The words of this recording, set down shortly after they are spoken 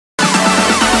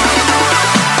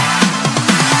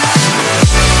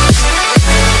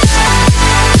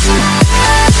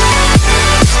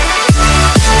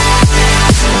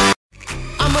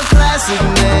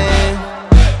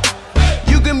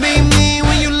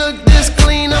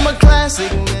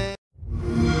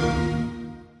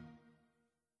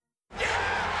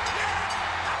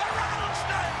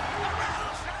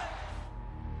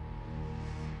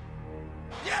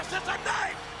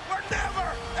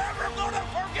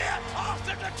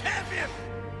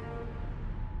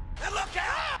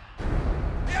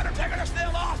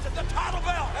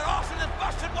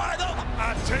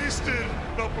tasted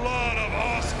the blood of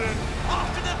Austin.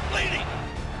 Austin is bleeding.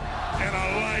 And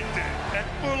I liked it. At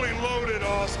Fully Loaded,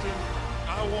 Austin,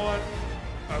 I want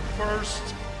a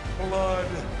first blood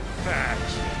match.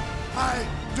 I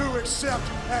do accept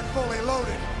at Fully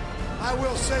Loaded. I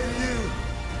will say to you,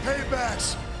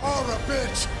 paybacks are a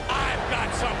bitch. I've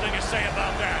got something to say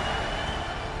about that.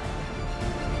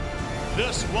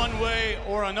 This, one way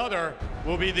or another,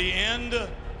 will be the end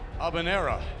of an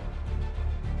era.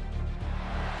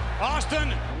 Austin,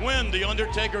 when The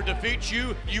Undertaker defeats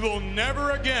you, you will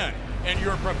never again in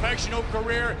your professional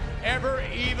career ever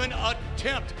even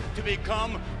attempt to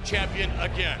become champion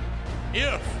again.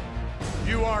 If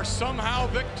you are somehow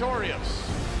victorious,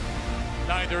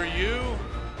 neither you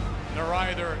nor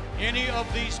either any of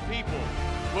these people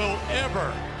will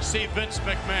ever see Vince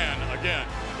McMahon again.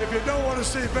 If you don't want to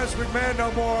see Vince McMahon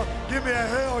no more, give me a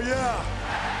hell yeah.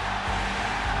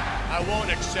 I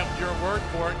won't accept your word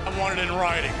for it. I want it in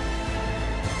writing.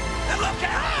 And look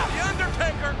out! The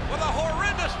Undertaker with a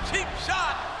horrendous cheap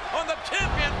shot on the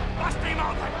champion, Steve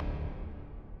Ausin.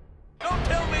 Don't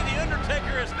tell me The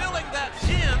Undertaker is filling that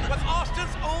chin with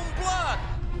Austin's own blood.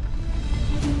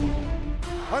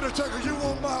 Undertaker, you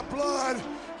want my blood?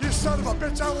 You son of a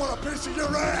bitch, I want a piece of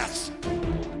your ass!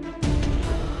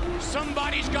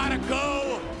 Somebody's gotta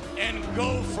go, and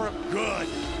go for good.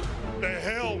 The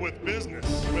hell with business.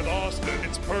 With Austin,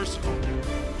 it's personal.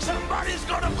 Somebody's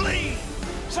gonna bleed.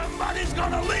 Somebody's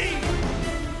gonna leave.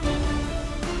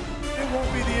 It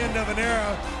won't be the end of an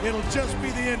era. It'll just be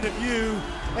the end of you.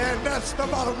 And that's the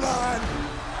bottom line.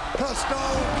 'Cause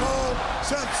Stone Cold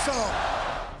said so.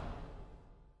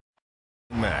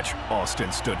 Match,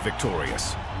 Austin stood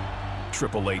victorious.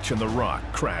 Triple H and The Rock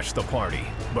crashed the party,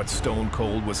 but Stone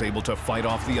Cold was able to fight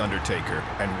off The Undertaker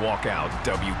and walk out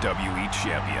WWE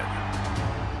champion.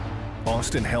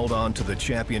 Austin held on to the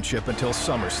championship until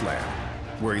SummerSlam,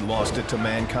 where he lost it to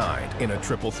Mankind in a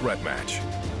triple threat match.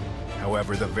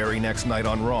 However, the very next night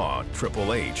on Raw,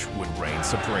 Triple H would reign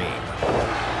supreme.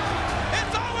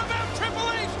 It's all about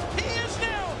Triple H. He is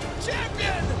now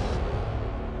champion.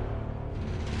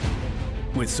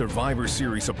 With Survivor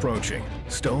Series approaching,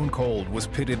 Stone Cold was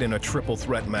pitted in a triple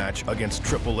threat match against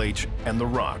Triple H and The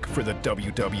Rock for the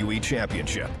WWE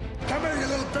Championship. Come here, you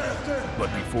little bastard!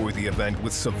 But before the event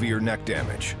with severe neck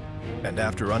damage, and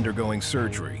after undergoing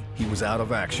surgery, he was out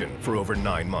of action for over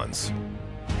 9 months.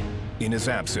 In his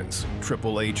absence,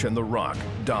 Triple H and The Rock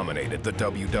dominated the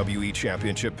WWE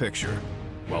Championship picture,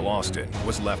 while Austin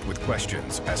was left with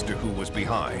questions as to who was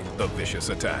behind the vicious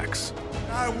attacks.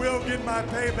 I will get my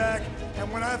payback,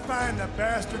 and when I find the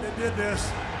bastard that did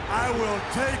this, I will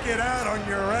take it out on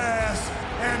your ass,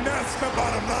 and that's the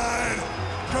bottom line,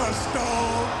 'cause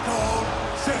Stone Cold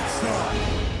said so.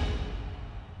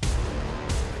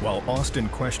 While Austin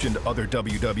questioned other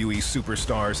WWE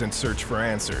superstars in search for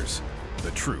answers,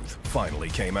 the truth finally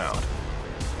came out.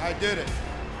 I did it.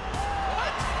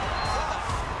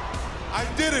 I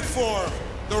did it for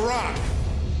The Rock.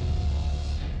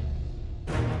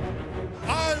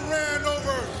 I ran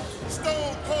over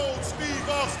Stone Cold Steve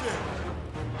Ausin.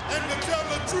 And to tell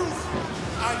the truth,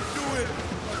 I'd do it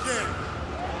again.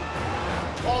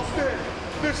 Austin,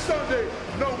 this Sunday,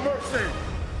 no mercy.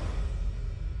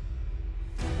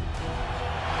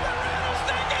 The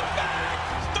rattlesnake is back.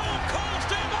 Stone Cold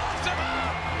Steve Ausin.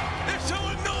 They're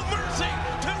showing no mercy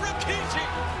to Rikishi.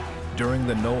 During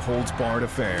the no-holds-barred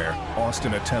affair,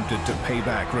 Austin attempted to pay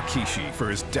back Rikishi for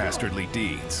his dastardly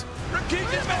deeds.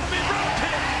 Rikishi's about to be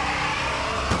rotated.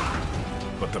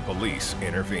 But the police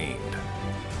intervened.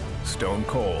 Stone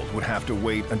Cold would have to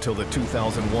wait until the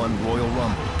 2001 Royal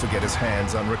Rumble to get his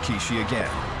hands on Rikishi again.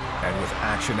 And with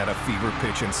action at a fever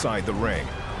pitch inside the ring,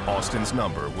 Austin's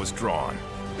number was drawn.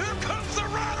 Here comes the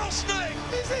rattlesnake.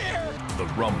 He's here. The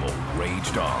Rumble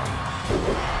raged on.